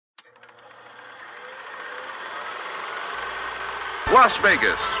Las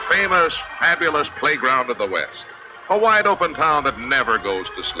Vegas, famous, fabulous playground of the West. A wide-open town that never goes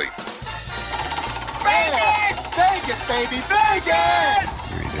to sleep. Vegas! Vegas, baby, Vegas!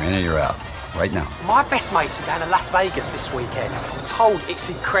 You're either in or you're out. Right now. My best mates are down to Las Vegas this weekend. I'm told it's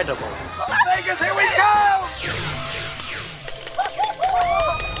incredible. Vegas, here we go!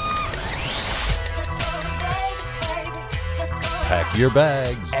 Pack your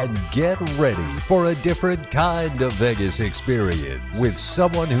bags and get ready for a different kind of Vegas experience with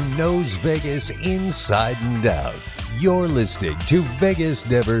someone who knows Vegas inside and out. You're listening to Vegas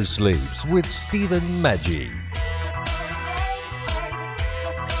Never Sleeps with Stephen Maggi.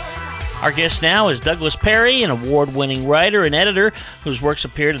 Our guest now is Douglas Perry, an award-winning writer and editor whose works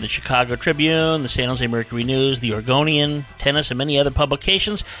appeared in the Chicago Tribune, the San Jose Mercury News, the Oregonian, Tennis, and many other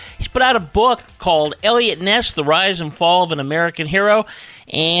publications. He's put out a book called Eliot Ness, The Rise and Fall of an American Hero.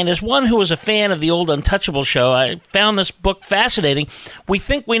 And as one who was a fan of the old Untouchable show, I found this book fascinating. We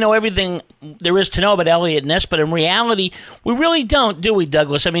think we know everything there is to know about Eliot Ness, but in reality, we really don't, do we,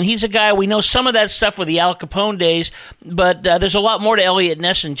 Douglas? I mean, he's a guy, we know some of that stuff with the Al Capone days, but there's a lot more to Eliot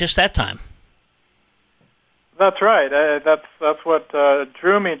Ness than just that time. That's right. That's what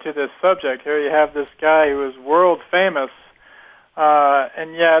drew me to this subject. Here you have this guy who is world famous,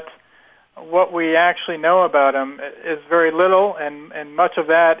 and yet what we actually know about him is very little, and much of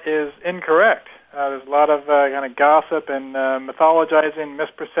that is incorrect. There's a lot of kind of gossip and mythologizing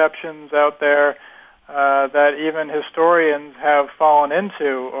misperceptions out there that even historians have fallen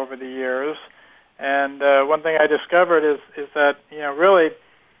into over the years. And one thing I discovered is that, really,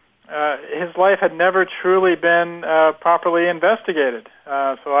 his life had never truly been properly investigated.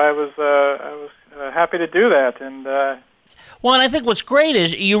 So I was happy to do that. And well, and I think what's great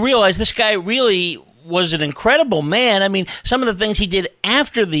is you realize this guy really was an incredible man. I mean, some of the things he did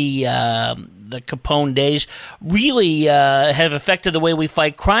after the Capone days really have affected the way we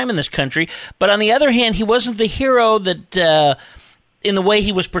fight crime in this country. But on the other hand, he wasn't the hero that in the way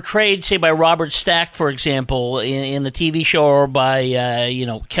he was portrayed, say, by Robert Stack, for example, in the TV show, or by,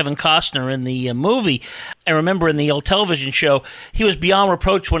 Kevin Costner in the movie. I remember in the old television show, he was beyond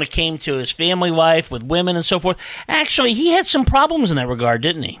reproach when it came to his family life with women and so forth. Actually, he had some problems in that regard,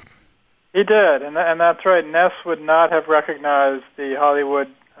 didn't he? He did, and that's right. Ness would not have recognized the Hollywood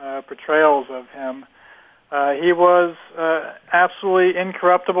portrayals of him. He was absolutely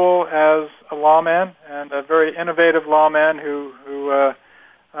incorruptible as a lawman, and a very innovative lawman who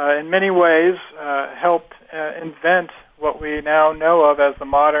in many ways, helped invent what we now know of as the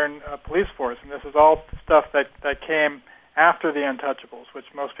modern police force. And this is all stuff that came after the Untouchables, which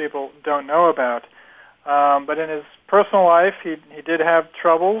most people don't know about. But in his personal life, he did have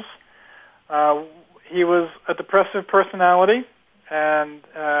troubles. He was a depressive personality, and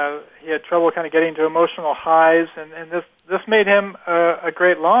he had trouble kind of getting to emotional highs, and this made him a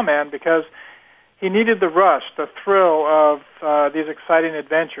great lawman because he needed the rush, the thrill of these exciting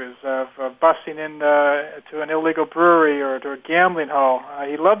adventures, of busting into an illegal brewery or to a gambling hall.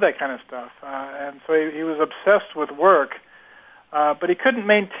 He loved that kind of stuff, and so he was obsessed with work, but he couldn't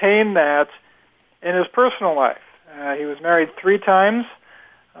maintain that in his personal life. He was married 3 times.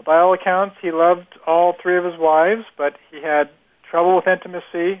 By all accounts, he loved all 3 of his wives, but he had trouble with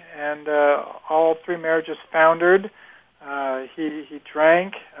intimacy, and all 3 marriages foundered. He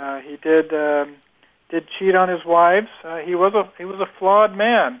drank. He did cheat on his wives. He was a flawed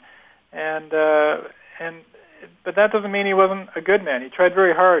man, but that doesn't mean he wasn't a good man. He tried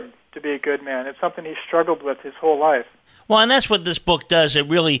very hard to be a good man. It's something he struggled with his whole life. Well, and that's what this book does. It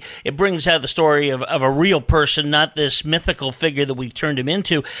brings out the story of a real person, not this mythical figure that we've turned him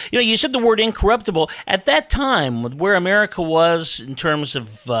into. You said the word incorruptible. At that time, with where America was in terms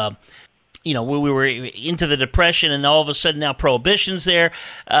of, we were into the Depression, and all of a sudden now Prohibition's there.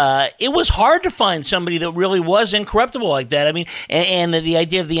 It was hard to find somebody that really was incorruptible like that. I mean, and the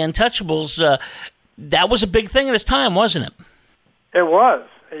idea of the Untouchables, that was a big thing at its time, wasn't it? It was.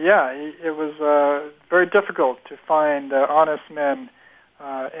 Yeah, it was very difficult to find honest men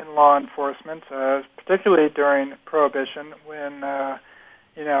in law enforcement, particularly during Prohibition when,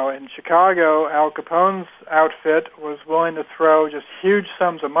 in Chicago, Al Capone's outfit was willing to throw just huge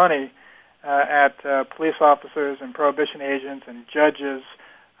sums of money at police officers and Prohibition agents and judges,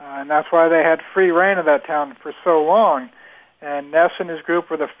 and that's why they had free reign of that town for so long. And Ness and his group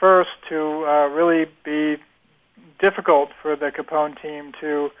were the first to really be difficult for the Capone team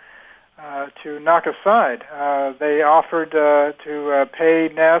to knock aside. They offered to pay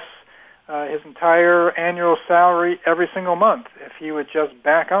Ness his entire annual salary every single month if he would just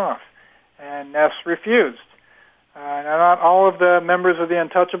back off, and Ness refused. Now, not all of the members of the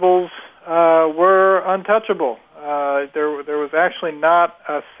Untouchables were untouchable. There was actually not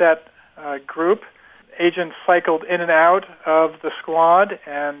a set group. Agents cycled in and out of the squad,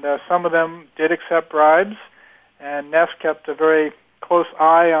 and some of them did accept bribes, and Ness kept a very close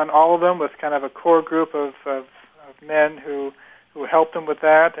eye on all of them with kind of a core group of men who helped him with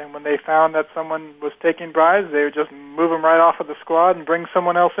that. And when they found that someone was taking bribes, they would just move him right off of the squad and bring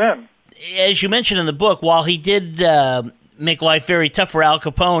someone else in. As you mentioned in the book, while he did make life very tough for Al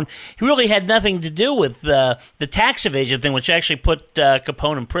Capone, he really had nothing to do with the tax evasion thing, which actually put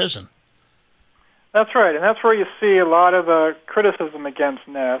Capone in prison. That's right, and that's where you see a lot of criticism against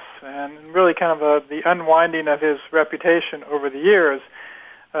Ness, and really kind of the unwinding of his reputation over the years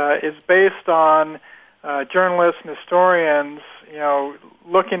is based on journalists and historians,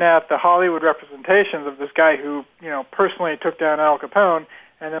 looking at the Hollywood representations of this guy who, personally took down Al Capone,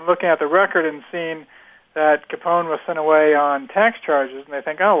 and then looking at the record and seeing that Capone was sent away on tax charges, and they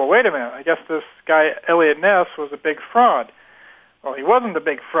think, oh, well, wait a minute, I guess this guy, Eliot Ness, was a big fraud. Well, he wasn't a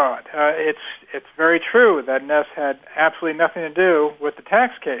big fraud. It's very true that Ness had absolutely nothing to do with the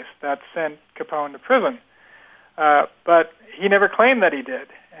tax case that sent Capone to prison. But he never claimed that he did,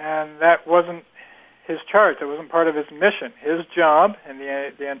 and that wasn't his charge. That wasn't part of his mission. His job, and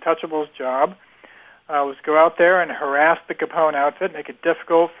the Untouchables' job, was to go out there and harass the Capone outfit, make it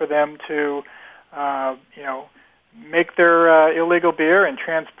difficult for them to, make their illegal beer and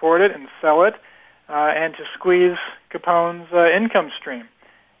transport it and sell it, and to squeeze Capone's income stream.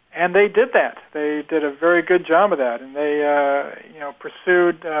 And they did that. They did a very good job of that, and they,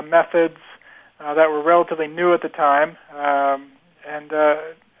 pursued methods that were relatively new at the time, and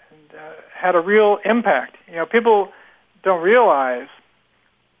had a real impact. People don't realize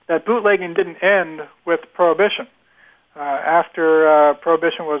that bootlegging didn't end with Prohibition. After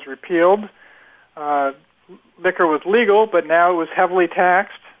Prohibition was repealed, liquor was legal, but now it was heavily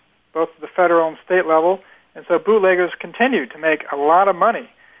taxed, both at the federal and state level, and so bootleggers continued to make a lot of money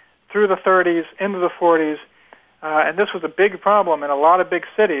through the 30s, into the 40s, and this was a big problem in a lot of big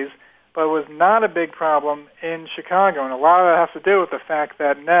cities, but it was not a big problem in Chicago, and a lot of that has to do with the fact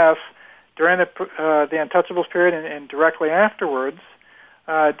that Ness, during the Untouchables period and directly afterwards,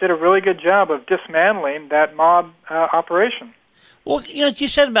 did a really good job of dismantling that mob operation. Well, you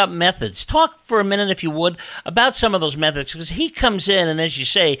said about methods. Talk for a minute, if you would, about some of those methods, because he comes in, and as you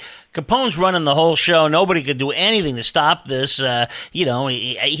say, Capone's running the whole show. Nobody could do anything to stop this. He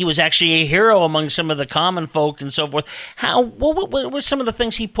was actually a hero among some of the common folk and so forth. What were some of the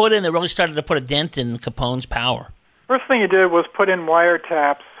things he put in that really started to put a dent in Capone's power? First thing he did was put in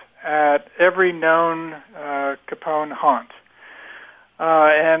wiretaps at every known Capone haunt.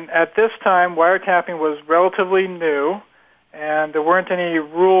 And at this time, wiretapping was relatively new, and there weren't any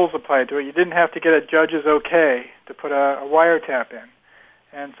rules applied to it. You didn't have to get a judge's okay to put a wiretap in.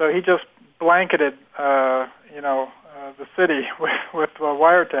 And so he just blanketed, the city with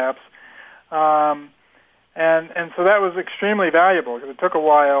wiretaps. And so that was extremely valuable because it took a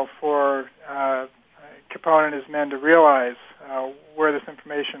while for Capone and his men to realize where this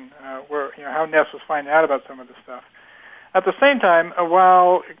information, how Ness was finding out about some of this stuff. At the same time,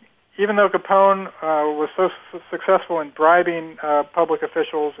 even though Capone was so successful in bribing public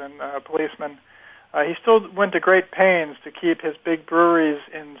officials and policemen, he still went to great pains to keep his big breweries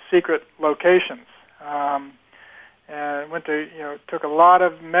in secret locations, and took a lot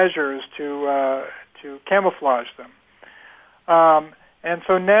of measures to camouflage them. And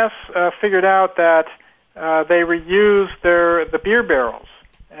so Ness figured out that they reused the beer barrels.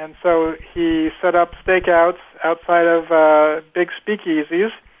 And so he set up stakeouts outside of big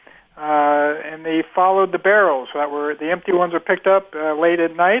speakeasies, and they followed the barrels. The empty ones were picked up late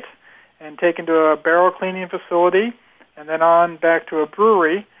at night and taken to a barrel cleaning facility, and then on back to a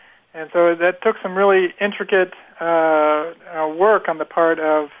brewery. And so that took some really intricate work on the part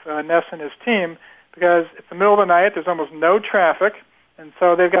of Ness and his team, because it's the middle of the night, there's almost no traffic, and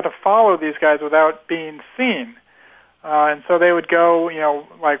so they've got to follow these guys without being seen. And so they would go,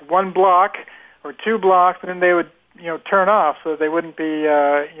 like 1 block or 2 blocks, and then they would, turn off so they wouldn't be,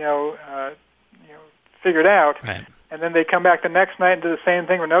 figured out. Right. And then they'd come back the next night and do the same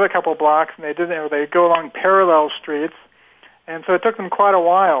thing for another couple of blocks, and they'd go along parallel streets. And so it took them quite a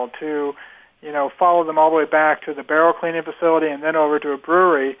while to, follow them all the way back to the barrel cleaning facility and then over to a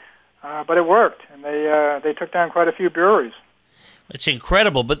brewery. But it worked, and they took down quite a few breweries. It's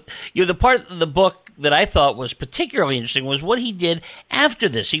incredible. But the part of the book that I thought was particularly interesting was what he did after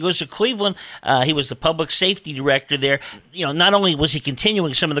this. He goes to Cleveland. He was the public safety director there. Not only was he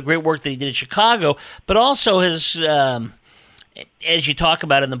continuing some of the great work that he did in Chicago, but also his, as you talk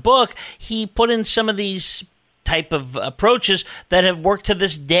about in the book, he put in some of these type of approaches that have worked to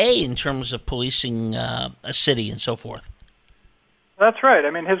this day in terms of policing a city and so forth. That's right. I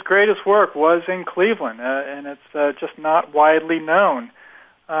mean, his greatest work was in Cleveland, and it's just not widely known.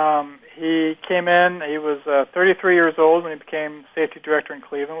 He came in, he was 33 years old when he became safety director in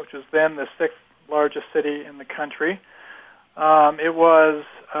Cleveland, which was then the sixth largest city in the country. It was,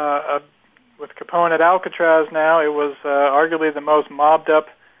 with Capone at Alcatraz now, it was arguably the most mobbed-up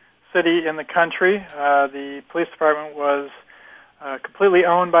city in the country. The police department was completely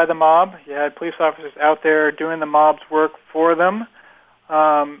owned by the mob. You had police officers out there doing the mob's work for them.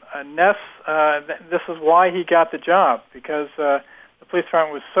 Ness, this is why he got the job, because the police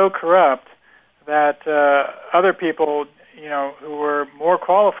department was so corrupt that other people, who were more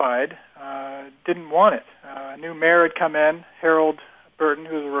qualified, didn't want it. A new mayor had come in, Harold Burton,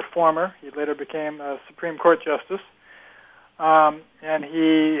 who was a reformer. He later became a Supreme Court justice. And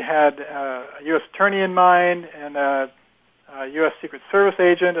he had a U.S. attorney in mind and a U.S. Secret Service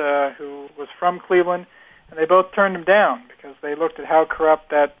agent who was from Cleveland, and they both turned him down because they looked at how corrupt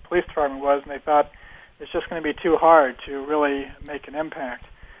that police department was, and they thought it's just going to be too hard to really make an impact.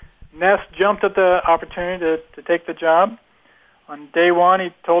 Ness jumped at the opportunity to take the job. On day one, he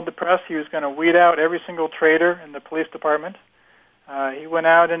told the press he was going to weed out every single traitor in the police department. He went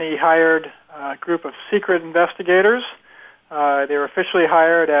out and he hired a group of secret investigators. They were officially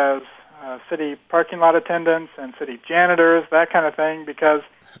hired as city parking lot attendants and city janitors, that kind of thing, because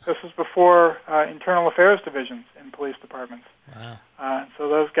this was before internal affairs divisions in police departments. Wow. So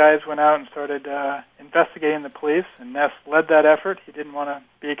those guys went out and started investigating the police, and Ness led that effort. He didn't want to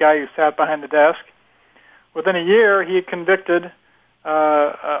be a guy who sat behind the desk. Within a year, he had convicted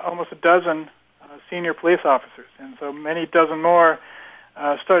almost a dozen senior police officers, and so many dozen more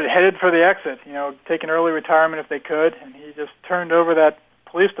started headed for the exit, taking early retirement if they could, and he just turned over that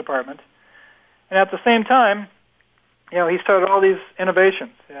police department. And at the same time, he started all these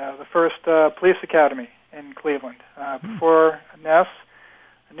innovations. The first police academy in Cleveland. Before Ness,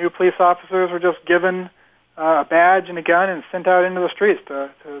 new police officers were just given a badge and a gun and sent out into the streets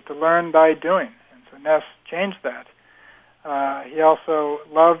to learn by doing. And so Ness changed that. He also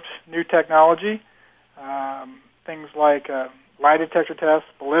loved new technology, things like lie detector tests,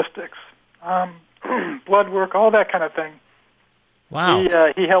 ballistics, blood work, all that kind of thing.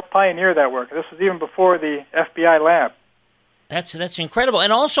 Wow. He helped pioneer that work. This was even before the FBI lab. That's incredible.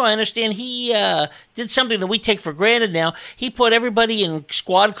 And also, I understand he did something that we take for granted now. He put everybody in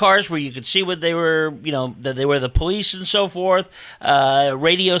squad cars where you could see what they were, that they were the police and so forth,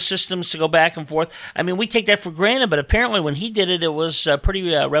 radio systems to go back and forth. I mean, we take that for granted, but apparently when he did it, it was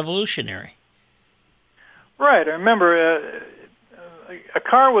pretty revolutionary. Right. I remember a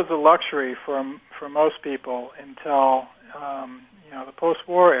car was a luxury for most people until, the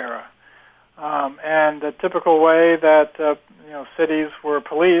post-war era. And the typical way that cities were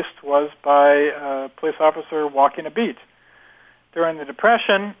policed was by a police officer walking a beat. During the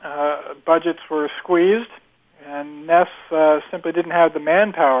Depression, budgets were squeezed, and Ness simply didn't have the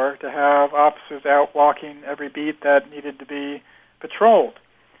manpower to have officers out walking every beat that needed to be patrolled.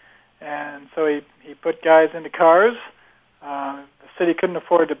 And so he put guys into cars. The city couldn't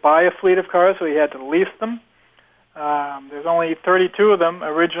afford to buy a fleet of cars, so he had to lease them. There's only 32 of them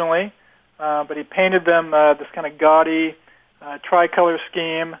originally. But he painted them this kind of gaudy tricolor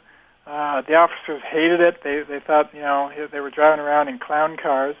scheme. The officers hated it. They thought, they were driving around in clown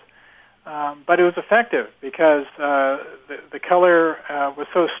cars. But it was effective because the color was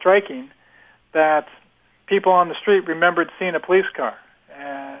so striking that people on the street remembered seeing a police car.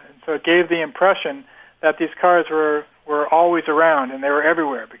 And so it gave the impression that these cars were always around and they were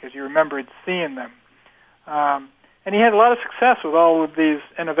everywhere because you remembered seeing them. And he had a lot of success with all of these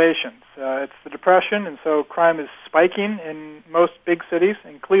innovations. It's the Depression, and so crime is spiking in most big cities.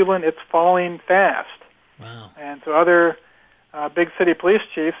 In Cleveland, it's falling fast. Wow. And so other big city police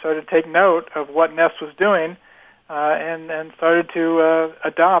chiefs started to take note of what Ness was doing and started to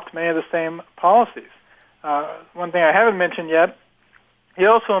adopt many of the same policies. One thing I haven't mentioned yet, he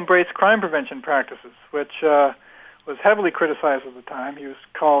also embraced crime prevention practices, which was heavily criticized at the time. He was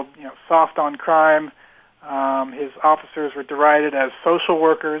called, soft on crime. His officers were derided as social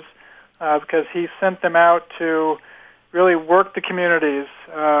workers because he sent them out to really work the communities,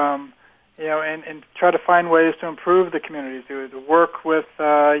 and try to find ways to improve the communities, to work with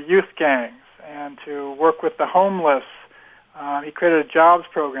youth gangs and to work with the homeless. He created a jobs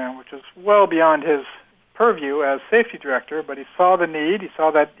program, which was well beyond his purview as safety director, but he saw the need. He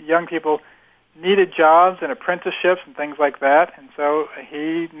saw that young people needed jobs and apprenticeships and things like that, and so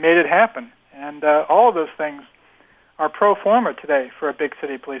he made it happen. And all of those things are pro forma today for a big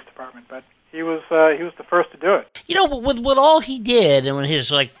city police department. But he was the first to do it. You know, with all he did and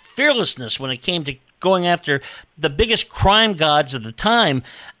his like fearlessness when it came to going after the biggest crime gods of the time,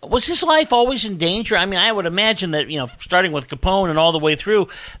 was his life always in danger? I mean, I would imagine that, starting with Capone and all the way through,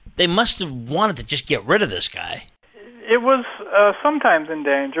 they must have wanted to just get rid of this guy. It was sometimes in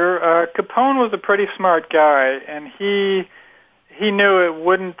danger. Capone was a pretty smart guy, and he knew it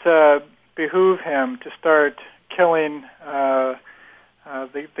wouldn't behoove him to start killing the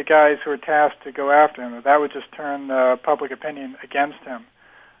guys who were tasked to go after him. That would just turn public opinion against him.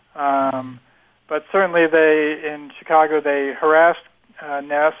 But certainly in Chicago, they harassed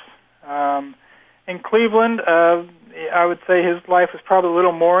Ness. In Cleveland, I would say his life was probably a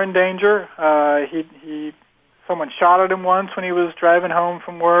little more in danger. Someone shot at him once when he was driving home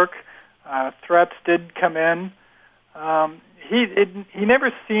from work. Threats did come in. He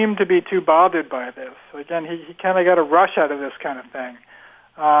never seemed to be too bothered by this. So again, he kind of got a rush out of this kind of thing.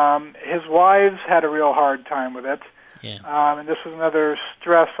 His wives had a real hard time with it. Yeah. And this was another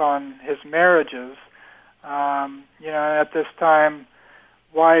stress on his marriages. At this time,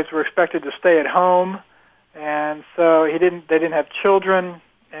 wives were expected to stay at home, and so they didn't have children,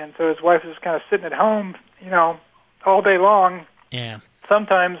 and so his wife was just kind of sitting at home, all day long. Yeah.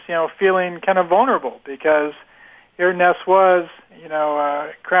 Sometimes, feeling kind of vulnerable because here Ness was,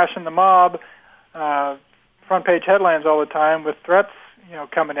 crashing the mob, front page headlines all the time with threats,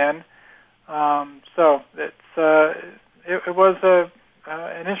 coming in. So it was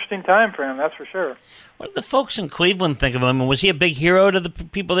an interesting time for him, that's for sure. What did the folks in Cleveland think of him? And was he a big hero to the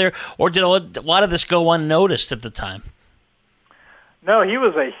people there, or did a lot of this go unnoticed at the time? No, he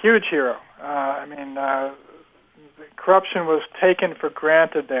was a huge hero. Corruption was taken for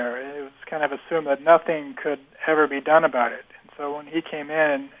granted there. It was kind of assumed that nothing could ever be done about it. And so when he came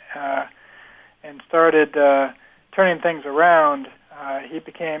in and started turning things around, he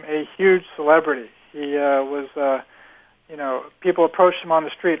became a huge celebrity. He was, people approached him on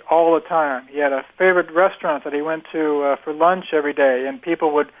the street all the time. He had a favorite restaurant that he went to for lunch every day, and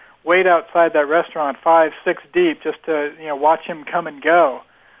people would wait outside that restaurant 5, 6 deep just to, watch him come and go.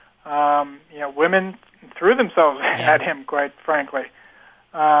 Women threw themselves at him, quite frankly.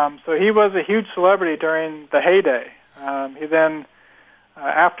 So he was a huge celebrity during the heyday. He then,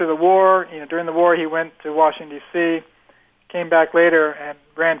 after the war, during the war, he went to Washington, D.C., came back later and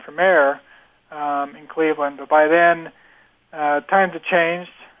ran for mayor in Cleveland. But by then, times had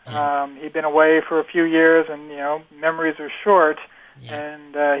changed. He'd been away for a few years, and memories are short. Yeah.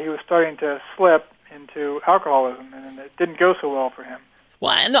 And he was starting to slip into alcoholism, and it didn't go so well for him.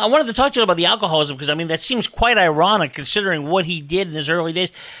 Well, I wanted to talk to you about the alcoholism because that seems quite ironic considering what he did in his early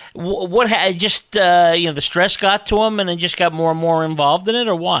days. The stress got to him, and then just got more and more involved in it,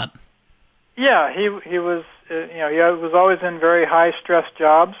 or what? Yeah, he was. He was always in very high stress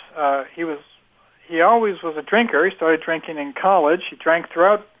jobs. He always was a drinker. He started drinking in college. He drank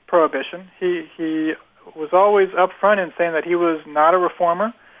throughout Prohibition. He was always upfront in saying that he was not a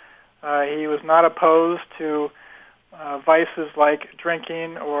reformer. He was not opposed to vices like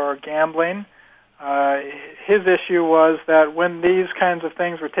drinking or gambling. His issue was that when these kinds of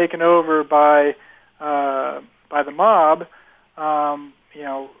things were taken over by the mob,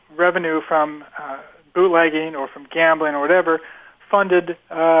 revenue from bootlegging or from gambling or whatever funded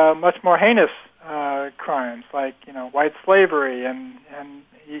much more heinous crimes like white slavery and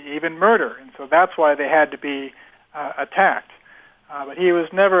even murder, and so that's why they had to be attacked. But he was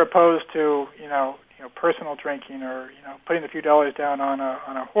never opposed to personal drinking or putting a few dollars down on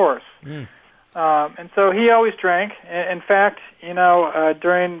a horse. And so he always drank. In fact,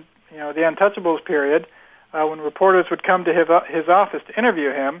 during the Untouchables period, when reporters would come to his office to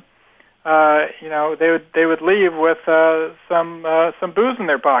interview him, they would leave with some booze in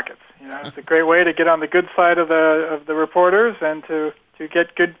their pockets. It's a great way to get on the good side of the reporters and to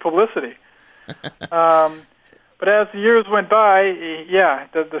get good publicity. But as the years went by,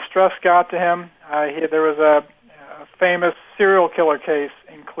 the stress got to him. There was a famous serial killer case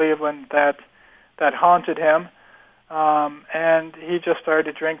in Cleveland that haunted him, and he just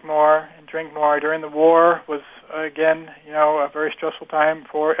started to drink more and drink more. During the war was again, a very stressful time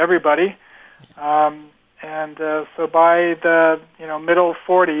for everybody, so by the middle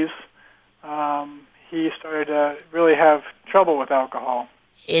 40s, he started to really have trouble with alcohol.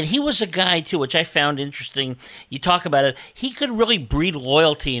 And he was a guy, too, which I found interesting. You talk about it. He could really breed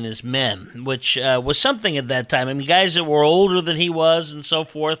loyalty in his men, which was something at that time. I mean, guys that were older than he was and so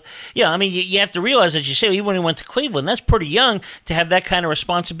forth. Yeah, I mean, you have to realize, as you say, even when he went to Cleveland, that's pretty young to have that kind of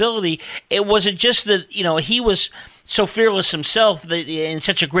responsibility. It wasn't just that, he was so fearless himself and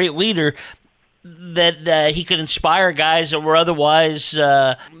such a great leader. that he could inspire guys that were otherwise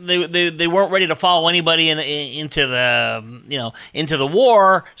they weren't ready to follow anybody into the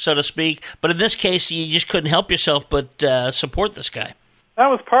war, so to speak. But in this case, you just couldn't help yourself but support this guy. That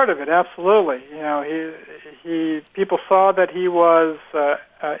was part of it, absolutely. He people saw that he was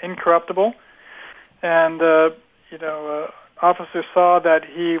incorruptible, and officers saw that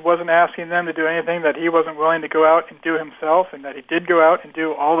he wasn't asking them to do anything that he wasn't willing to go out and do himself, and that he did go out and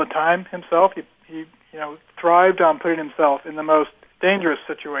do all the time himself. He thrived on putting himself in the most dangerous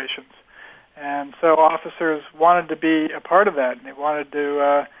situations, and so officers wanted to be a part of that, and they wanted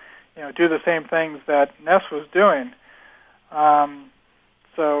to do the same things that Ness was doing.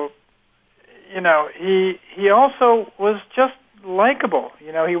 He also was just likable.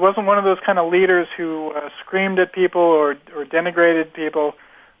 He wasn't one of those kind of leaders who screamed at people or denigrated people.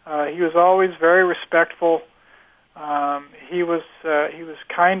 He was always very respectful. He was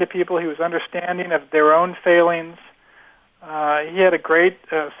kind to people. He was understanding of their own failings. He had a great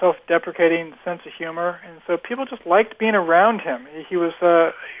self-deprecating sense of humor, and so people just liked being around him. He was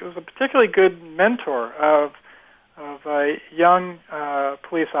a particularly good mentor of young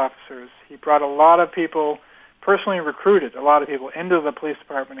police officers. He brought a lot of people, personally recruited a lot of people into the police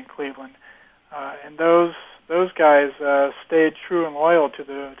department in Cleveland, and those guys stayed true and loyal to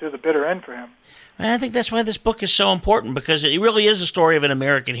the bitter end for him. And I think that's why this book is so important, because it really is a story of an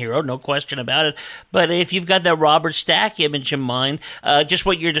American hero, no question about it. But if you've got that Robert Stack image in mind, just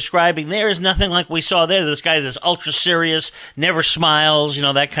what you're describing there is nothing like we saw there. This guy that's ultra serious, never smiles,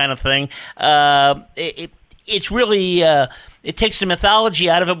 that kind of thing. It's really it takes the mythology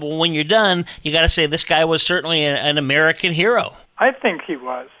out of it, but when you're done, you got to say this guy was certainly an American hero. I think he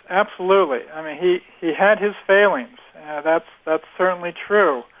was, absolutely. I mean, he had his failings. That's certainly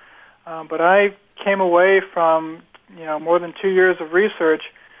true. But I came away from more than 2 years of research,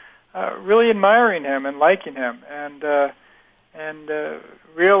 really admiring him and liking him, and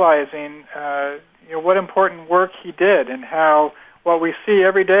realizing what important work he did, and how what we see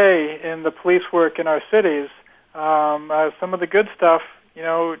every day in the police work in our cities, some of the good stuff,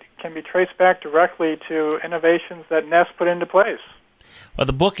 can be traced back directly to innovations that Ness put into place. Well,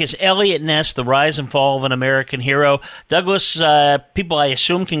 the book is Eliot Ness, The Rise and Fall of an American Hero. Douglas, people, I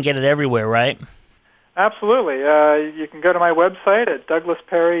assume, can get it everywhere, right? Absolutely. You can go to my website at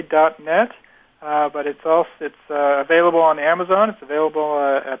douglasperry.net, but it's available on Amazon. It's available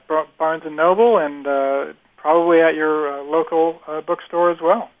at Barnes & Noble, and probably at your local bookstore as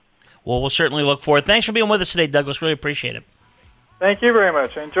well. Well, we'll certainly look for it. Thanks for being with us today, Douglas. Really appreciate it. Thank you very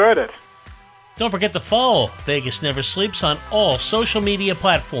much. I enjoyed it. Don't forget to follow Vegas Never Sleeps on all social media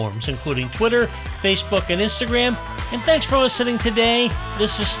platforms, including Twitter, Facebook, and Instagram. And thanks for listening today.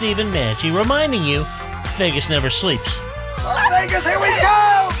 This is Stephen Maggi reminding you, Vegas never sleeps. Vegas, here we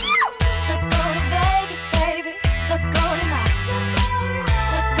go! Let's go to Vegas, baby. Let's go tonight.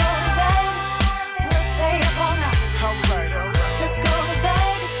 Let's go to Vegas. We'll stay up all night. All right. Let's go to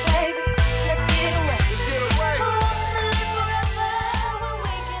Vegas, baby. Let's get away. Who wants to live forever when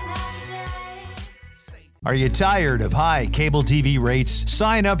we can have the day? Are you tired of high cable TV rates?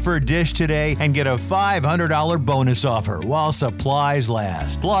 Sign up for Dish today and get a $500 bonus offer while supplies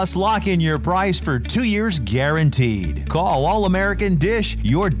last. Plus, lock in your price for 2 years guaranteed. Call All American Dish,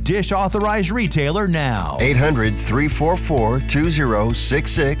 your Dish authorized retailer now.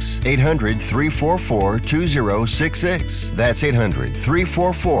 800-344-2066. 800-344-2066. That's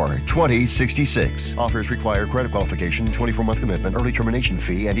 800-344-2066. Offers require credit qualification, 24-month commitment, early termination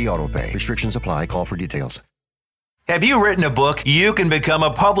fee, and e-auto pay. Restrictions apply. Call for details. Have you written a book? You can become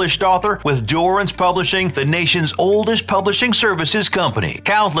a published author with Dorrance Publishing, the nation's oldest publishing services company.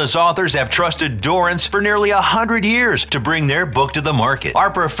 Countless authors have trusted Dorrance for nearly 100 years to bring their book to the market.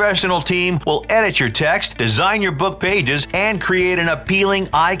 Our professional team will edit your text, design your book pages, and create an appealing,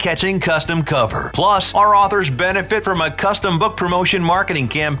 eye-catching custom cover. Plus, our authors benefit from a custom book promotion marketing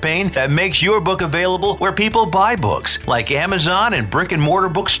campaign that makes your book available where people buy books, like Amazon and brick-and-mortar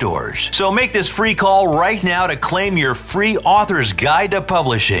bookstores. So make this free call right now to claim your free author's guide to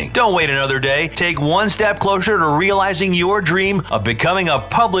publishing. Don't wait another day. Take one step closer to realizing your dream of becoming a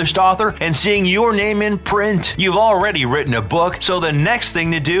published author and seeing your name in print. You've already written a book, so the next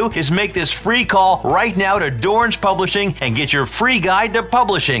thing to do is make this free call right now to Dorrance Publishing and get your free guide to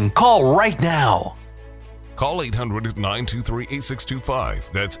publishing. Call right now. Call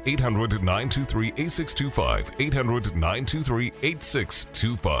 800-923-8625. That's 800-923-8625.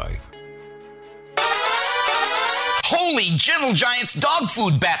 800-923-8625. Holy Gentle Giant's dog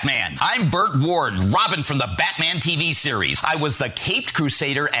food Batman. I'm Burt Ward, Robin from the Batman TV series. I was the Caped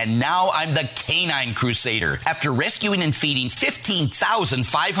Crusader, and now I'm the Canine Crusader. After rescuing and feeding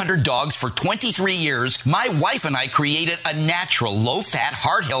 15,500 dogs for 23 years, my wife and I created a natural, low-fat,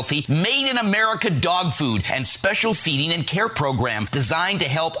 heart-healthy, made-in-America dog food and special feeding and care program designed to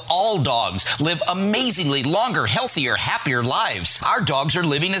help all dogs live amazingly longer, healthier, happier lives. Our dogs are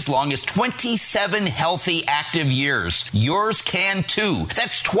living as long as 27 healthy, active years. Yours can too.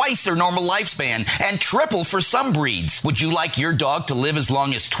 That's twice their normal lifespan and triple for some breeds. Would you like your dog to live as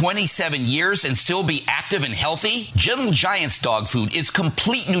long as 27 years and still be active and healthy? Gentle Giant's dog food is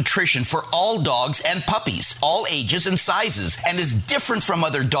complete nutrition for all dogs and puppies, all ages and sizes, and is different from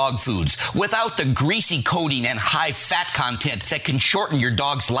other dog foods without the greasy coating and high fat content that can shorten your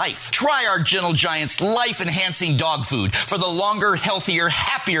dog's life. Try our Gentle Giant's life-enhancing dog food for the longer, healthier,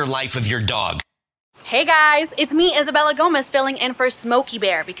 happier life of your dog. Hey guys, it's me, Isabella Gomez, filling in for Smokey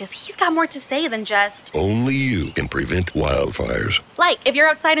Bear because he's got more to say than just... Only you can prevent wildfires. Like, if you're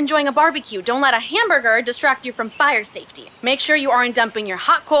outside enjoying a barbecue, don't let a hamburger distract you from fire safety. Make sure you aren't dumping your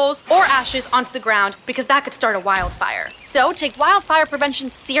hot coals or ashes onto the ground because that could start a wildfire. So take wildfire prevention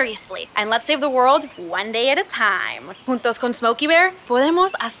seriously and let's save the world one day at a time. Juntos con Smokey Bear,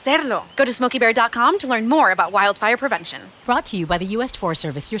 podemos hacerlo. Go to smokeybear.com to learn more about wildfire prevention. Brought to you by the U.S. Forest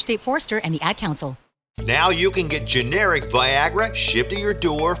Service, your state forester, and the Ad Council. Now you can get generic Viagra shipped to your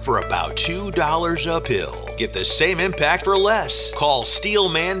door for about $2 a pill. Get the same impact for less. Call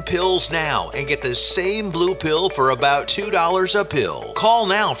Steelman Pills now and get the same blue pill for about $2 a pill. Call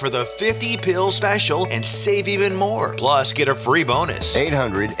now for the 50-pill special and save even more. Plus, get a free bonus.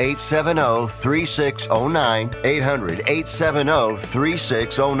 800-870-3609.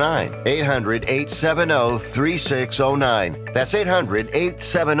 800-870-3609. 800-870-3609. That's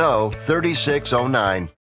 800-870-3609.